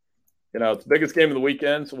 it's the biggest game of the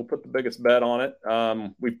weekend, so we'll put the biggest bet on it.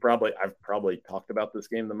 I've probably talked about this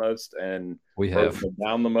game the most, and we have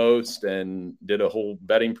down the most, and did a whole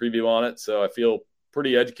betting preview on it. So I feel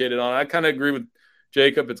pretty educated on it. I kind of agree with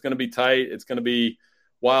Jacob. It's going to be tight. It's going to be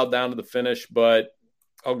wild down to the finish, but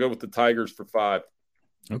I'll go with the Tigers for 5.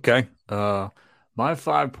 Okay. My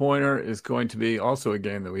 5-pointer is going to be also a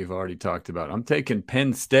game that we've already talked about. I'm taking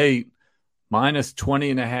Penn State minus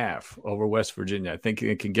 20.5 over West Virginia. I think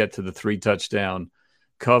it can get to the 3-touchdown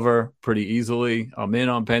cover pretty easily. I'm in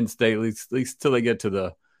on Penn State, at least till they get to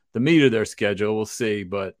the meat of their schedule. We'll see.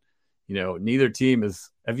 But, neither team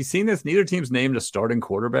is – have you seen this? Neither team's named a starting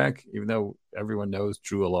quarterback, even though everyone knows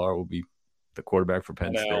Drew Allar will be the quarterback for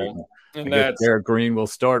Penn State. And I guess Derek Green will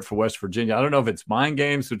start for West Virginia. I don't know if it's mind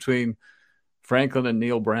games between Franklin and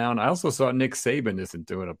Neil Brown. I also saw Nick Saban isn't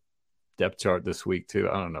doing a depth chart this week too.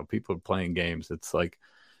 I don't know. People are playing games. It's like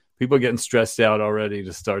people are getting stressed out already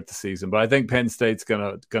to start the season. But I think Penn State's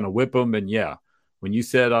gonna whip them. And yeah, when you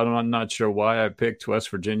said I'm not sure why I picked West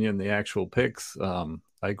Virginia in the actual picks, I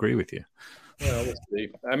agree with you. Well, we'll see.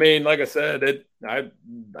 I mean, like I said, I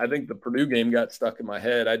think the Purdue game got stuck in my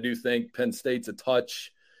head. I do think Penn State's a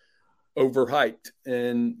touch overhyped,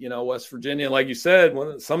 and West Virginia, like you said,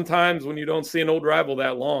 sometimes when you don't see an old rival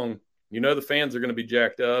that long, the fans are going to be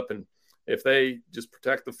jacked up, and if they just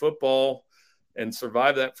protect the football and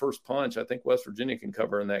survive that first punch, I think West Virginia can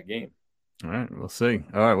cover in that game. All right, we'll see.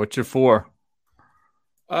 All right, what's your 4?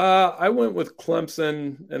 I went with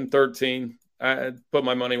Clemson and 13. I put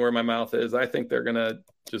my money where my mouth is. I think they're going to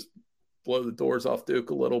just blow the doors off Duke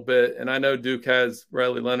a little bit, and I know Duke has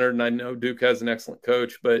Riley Leonard, and I know Duke has an excellent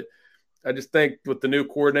coach, but I just think with the new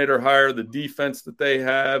coordinator hire, the defense that they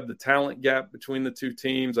have, the talent gap between the two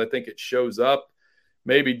teams, I think it shows up.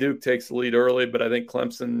 Maybe Duke takes the lead early, but I think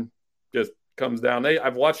Clemson just comes down.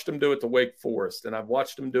 I've watched them do it to Wake Forest, and I've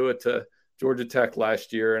watched them do it to Georgia Tech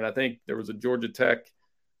last year, and I think there was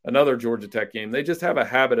another Georgia Tech game. They just have a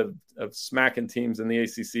habit of smacking teams in the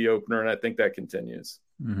ACC opener, and I think that continues.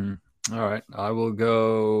 Mm-hmm. All right. I will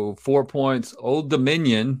go 4 points. Old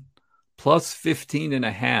Dominion plus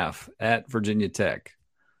 15.5 at Virginia Tech.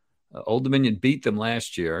 Old Dominion beat them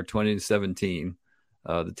last year, 20-17.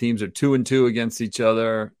 The teams are 2-2 against each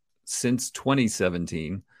other since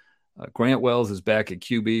 2017. Grant Wells is back at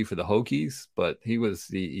QB for the Hokies, but he was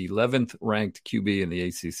the 11th ranked QB in the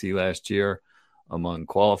ACC last year among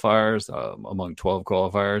qualifiers, among 12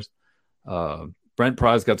 qualifiers. Brent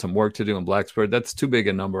Pry's got some work to do in Blacksburg. That's too big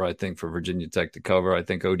a number, I think, for Virginia Tech to cover. I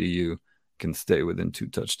think ODU can stay within 2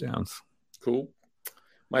 touchdowns. Cool.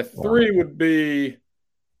 My 3 would be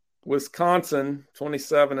Wisconsin,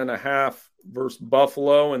 27.5 versus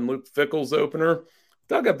Buffalo and Luke Fickell's opener.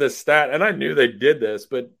 Dug up this stat, and I knew they did this,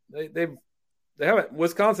 but they haven't.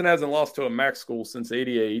 Wisconsin hasn't lost to a MAC school since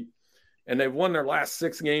 '88, and they've won their last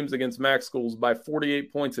 6 games against MAC schools by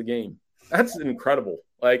 48 points a game. That's incredible.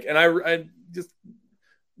 And I just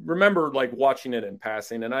remember watching it in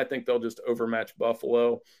passing, and I think they'll just overmatch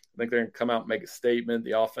Buffalo. I think they're going to come out and make a statement.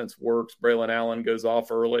 The offense works. Braylon Allen goes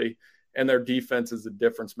off early, and their defense is a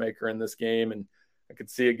difference maker in this game. And I could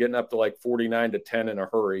see it getting up to 49-10 in a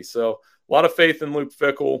hurry. So a lot of faith in Luke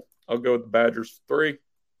Fickell. I'll go with the Badgers 3.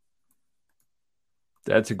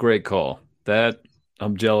 That's a great call.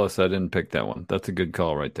 I'm jealous I didn't pick that one. That's a good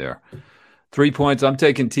call right there. 3 points. I'm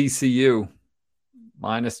taking TCU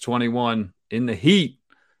 -21 in the heat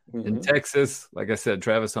in Texas. Like I said,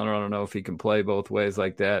 Travis Hunter, I don't know if he can play both ways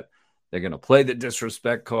like that. They're going to play the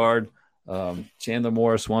disrespect card. Chandler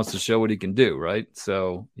Morris wants to show what he can do, right?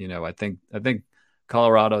 So, I think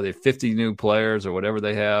Colorado, they have 50 new players or whatever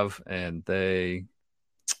they have, and they're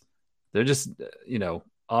just,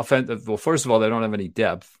 offensive. Well, first of all, they don't have any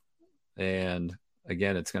depth. And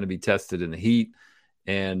again, it's going to be tested in the heat,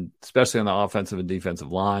 and especially on the offensive and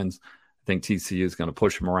defensive lines. I think TCU is going to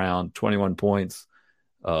push them around. 21 points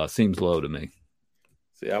seems low to me.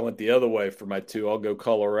 See, I went the other way for my 2. I'll go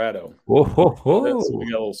Colorado. Whoa, whoa, whoa. So we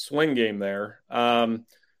got a little swing game there.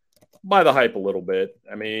 By the hype a little bit.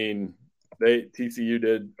 I mean, TCU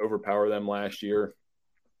did overpower them last year.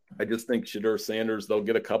 I just think Shedeur Sanders, they'll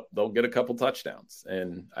get a couple touchdowns,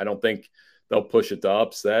 and I don't think they'll push it to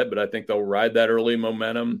upset, but I think they'll ride that early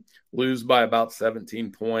momentum, lose by about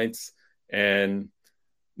 17 points, and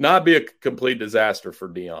not be a complete disaster for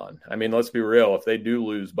Deion. I mean, let's be real. If they do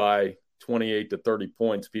lose by 28 to 30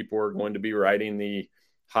 points, people are going to be writing the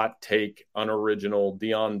hot take, unoriginal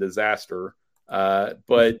Deion disaster.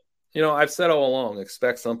 But I've said all along,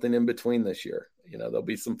 expect something in between this year. There'll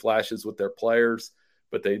be some flashes with their players,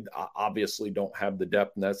 but they obviously don't have the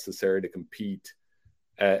depth necessary to compete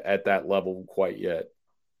at that level quite yet.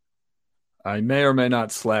 I may or may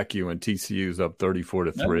not slack you when TCU's up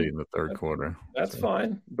 34-3 in the third quarter. That's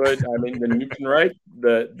fine. But I mean, then you can write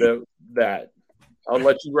that. I'll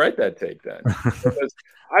let you write that tape then. Because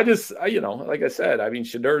like I said, I mean,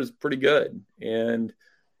 Shedeur is pretty good. And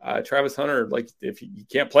Travis Hunter, if he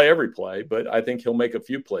can't play every play, but I think he'll make a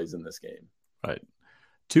few plays in this game. Right.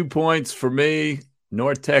 2 points for me.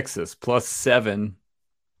 North Texas +7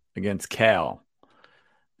 against Cal.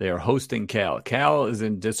 They are hosting Cal. Cal is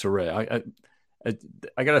in disarray.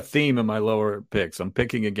 I got a theme in my lower picks. I'm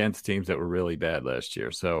picking against teams that were really bad last year.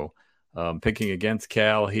 So picking against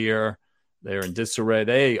Cal here. They're in disarray.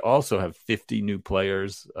 They also have 50 new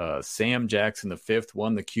players. Sam Jackson, the 5th,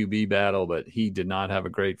 won the QB battle, but he did not have a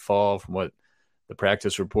great fall from what the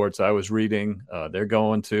practice reports I was reading. They're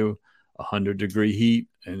going to 100-degree heat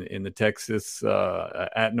in the Texas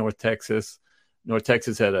at North Texas. North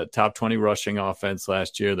Texas had a top 20 rushing offense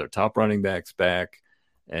last year. Their top running back's back,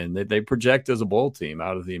 and they project as a bowl team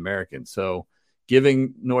out of the American. So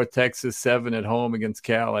giving North Texas 7 at home against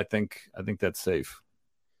Cal, I think that's safe.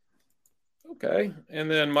 Okay. And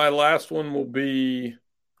then my last one will be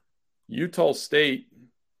Utah State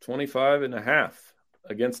 25.5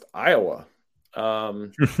 against Iowa.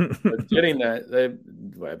 Getting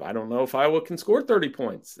that, I don't know if Iowa can score 30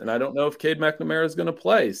 points, and I don't know if Cade McNamara is going to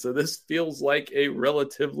play. So this feels like a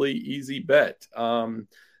relatively easy bet.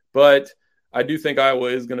 But I do think Iowa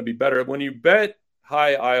is going to be better. When you bet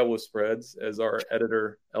high Iowa spreads, as our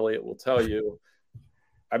editor Elliot will tell you,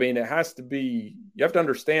 I mean, it has to be, you have to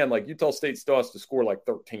understand, Utah State still has to score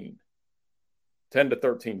 10 to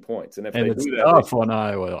 13 points. And if they do that, tough on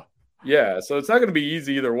Iowa. Yeah, so it's not going to be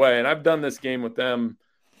easy either way. And I've done this game with them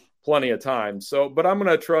plenty of times. But I'm going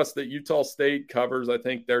to trust that Utah State covers. I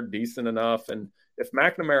think they're decent enough. And if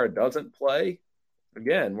McNamara doesn't play,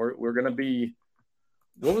 again, we're going to be,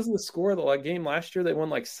 what was the score of the game last year? They won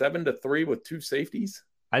 7-3 with 2 safeties.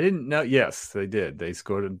 I didn't know. Yes, they did. They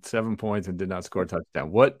scored 7 points and did not score a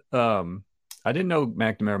touchdown. What? I didn't know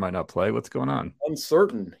McNamara might not play. What's going on?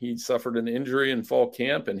 Uncertain. He suffered an injury in fall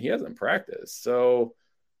camp, and he hasn't practiced. So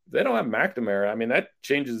they don't have McNamara. I mean, that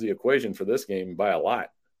changes the equation for this game by a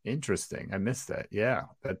lot. Interesting. I missed that. Yeah,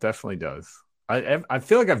 that definitely does. I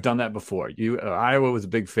feel like I've done that before. Iowa was a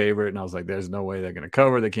big favorite, and I was like, "There's no way they're going to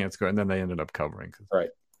cover. They can't score," and then they ended up covering. Right.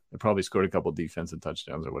 They probably scored a couple defensive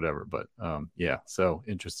touchdowns or whatever. But yeah, so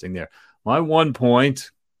interesting there. My 1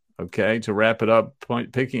 point, okay, to wrap it up,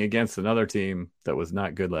 picking against another team that was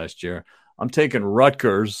not good last year. I'm taking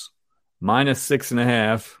Rutgers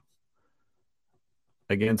 -6.5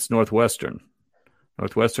 against Northwestern.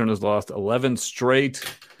 Northwestern has lost 11 straight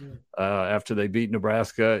after they beat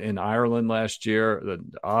Nebraska in Ireland last year.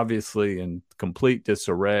 Obviously in complete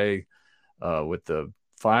disarray with the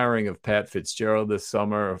firing of Pat Fitzgerald this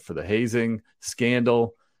summer for the hazing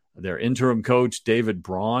scandal. Their interim coach, David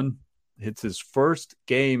Braun, hits his first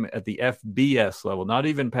game at the FBS level, not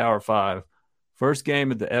even Power 5, first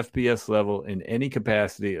game at the FBS level in any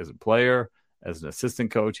capacity as a player, as an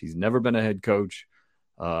assistant coach. He's never been a head coach.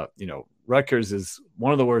 Rutgers is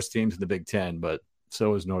one of the worst teams in the Big Ten, but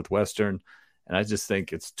so is Northwestern. And I just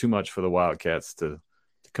think it's too much for the Wildcats to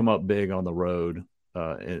come up big on the road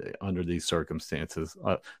under these circumstances.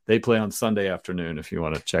 They play on Sunday afternoon if you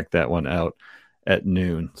want to check that one out at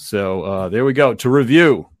noon. So there we go. To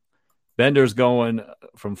review, Bender's going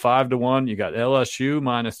from 5-1. You got LSU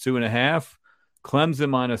 -2.5,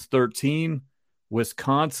 Clemson -13,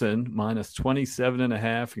 Wisconsin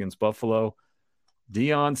 -27.5 against Buffalo,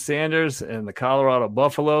 Deion Sanders and the Colorado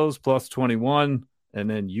Buffaloes +21, and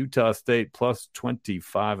then Utah State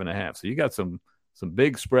 +25.5. So you got some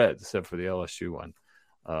big spreads, except for the LSU one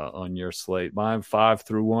on your slate. Mine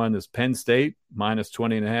 5-1 is Penn State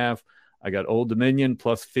 -20.5. I got Old Dominion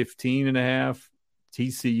 +15.5.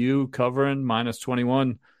 TCU covering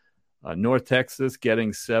 -21. North Texas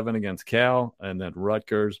getting 7 against Cal, and then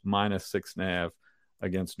Rutgers -6.5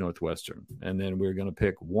 against Northwestern. And then we're going to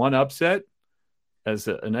pick one upset as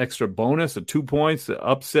an extra bonus of 2 points. The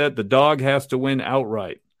upset, the dog has to win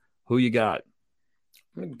outright. Who you got?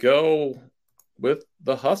 I'm going to go with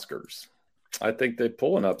the Huskers. I think they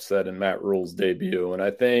pull an upset in Matt Rule's debut. And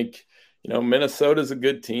I think, Minnesota's a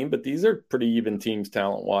good team, but these are pretty even teams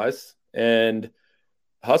talent-wise. And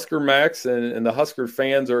Husker Max and the Husker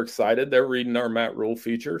fans are excited. They're reading our Matt Rule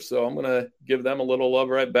feature. So I'm going to give them a little love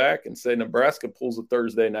right back and say Nebraska pulls a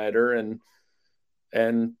Thursday nighter. And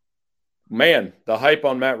man, the hype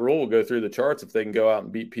on Matt Rule will go through the charts if they can go out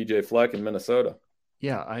and beat PJ Fleck in Minnesota.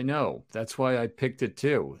 Yeah, I know. That's why I picked it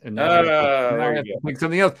too. And now I have to pick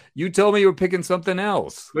something else. You told me you were picking something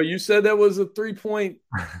else. But you said that was a 3-point.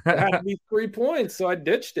 It had to be 3 points, so I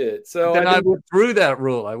ditched it. So then I withdrew that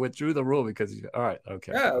rule. I withdrew the rule because all right,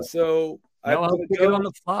 okay. Yeah, so I'll pick it on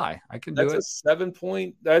the fly. I can do it. That's a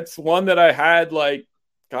 7-point. That's one that I had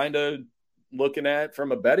kind of looking at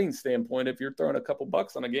from a betting standpoint. If you're throwing a couple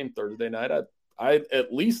bucks on a game Thursday night, I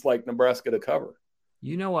at least like Nebraska to cover.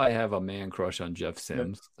 I have a man crush on Jeff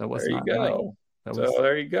Sims. That was there you go. Right.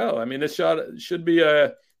 There you go. I mean, this shot should be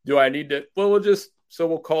do I need to? Well,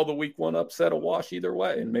 we'll call the week one upset a wash either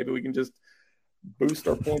way, and maybe we can just boost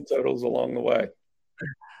our point totals along the way.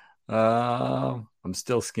 I'm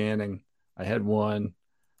still scanning. I had one.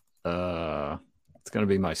 It's going to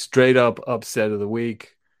be my straight up upset of the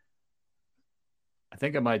week. I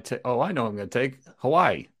think I might take. Oh, I know I'm going to take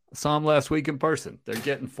Hawaii. I saw them last week in person. They're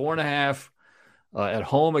getting 4.5 at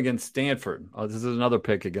home against Stanford. This is another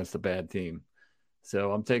pick against a bad team.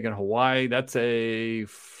 So I'm taking Hawaii. That's a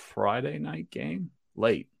Friday night game.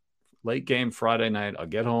 Late game Friday night. I'll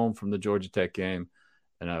get home from the Georgia Tech game,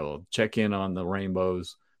 and I will check in on the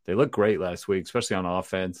Rainbows. They looked great last week, especially on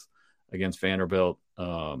offense against Vanderbilt.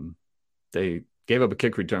 They gave up a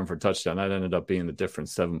kick return for a touchdown. That ended up being the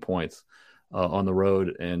difference, 7 points on the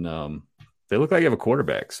road. And they look like they have a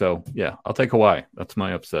quarterback. So, yeah, I'll take Hawaii. That's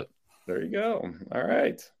my upset. There you go. All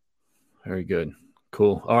right. Very good.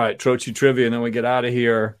 Cool. All right, Troche trivia, and then we get out of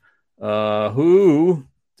here. Who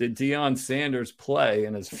did Deion Sanders play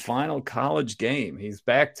in his final college game? He's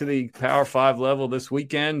back to the Power 5 level this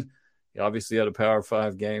weekend. He obviously had a Power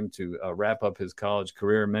 5 game to wrap up his college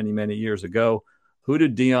career many, many years ago. Who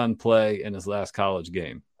did Deion play in his last college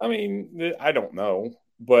game? I mean, I don't know,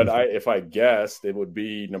 but if I guessed, it would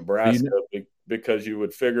be Nebraska because you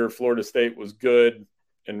would figure Florida State was good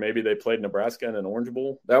and maybe they played Nebraska in an Orange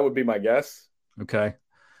Bowl. That would be my guess. Okay.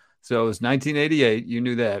 So it was 1988. You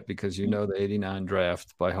knew that because you know the 89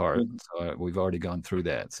 draft by heart. So we've already gone through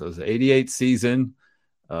that. So it was the 88 season.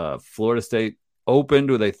 Florida State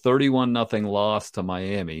opened with a 31-0 loss to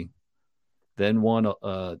Miami, then won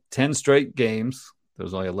 10 straight games. There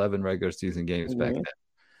was only 11 regular season games back then.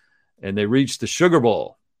 And they reached the Sugar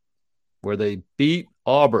Bowl where they beat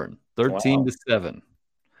Auburn 13-7.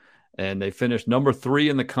 And they finished number 3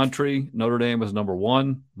 in the country. Notre Dame was number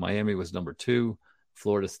 1. Miami was number 2.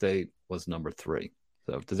 Florida State was number 3.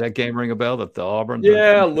 So does that game ring a bell that the Auburn?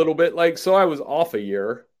 Yeah, a little bit. So I was off a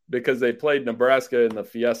year because they played Nebraska in the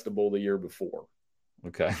Fiesta Bowl the year before.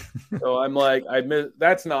 Okay. So I'm like,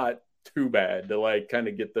 that's not too bad to kind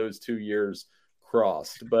of get those 2 years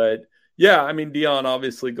crossed. But yeah, I mean, Deion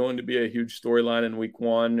obviously going to be a huge storyline in week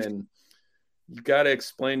one. And you've got to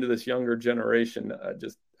explain to this younger generation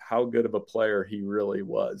just how good of a player he really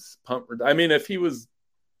was. I mean, if he was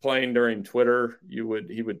playing during Twitter, he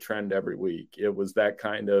would trend every week. It was that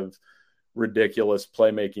kind of ridiculous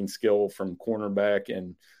playmaking skill from cornerback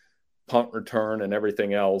and punt return and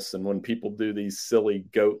everything else. And when people do these silly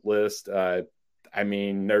GOAT lists, I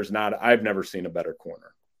mean, I've never seen a better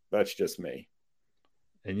corner. That's just me.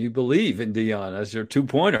 And you believe in Deion as your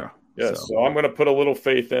 2-pointer. Yes, so I'm going to put a little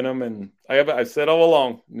faith in him. And I've said all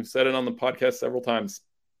along, we've said it on the podcast several times,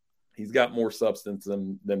 he's got more substance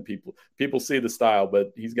than people. People see the style,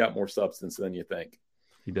 but he's got more substance than you think.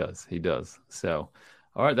 He does. So,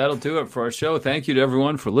 all right, that'll do it for our show. Thank you to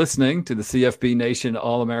everyone for listening to the CFB Nation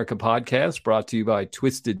All-America podcast, brought to you by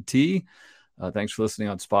Twisted Tea. Thanks for listening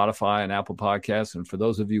on Spotify and Apple Podcasts. And for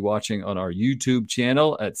those of you watching on our YouTube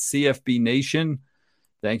channel at CFB Nation,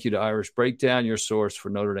 thank you to Irish Breakdown, your source for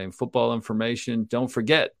Notre Dame football information. Don't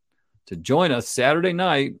forget to join us Saturday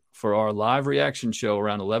night for our live reaction show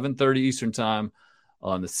around 11:30 Eastern Time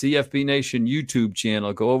on the CFB Nation YouTube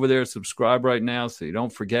channel. Go over there, subscribe right now so you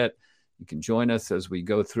don't forget. You can join us as we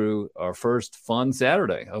go through our first fun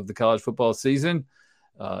Saturday of the college football season.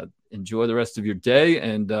 Enjoy the rest of your day,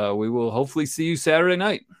 and we will hopefully see you Saturday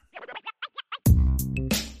night.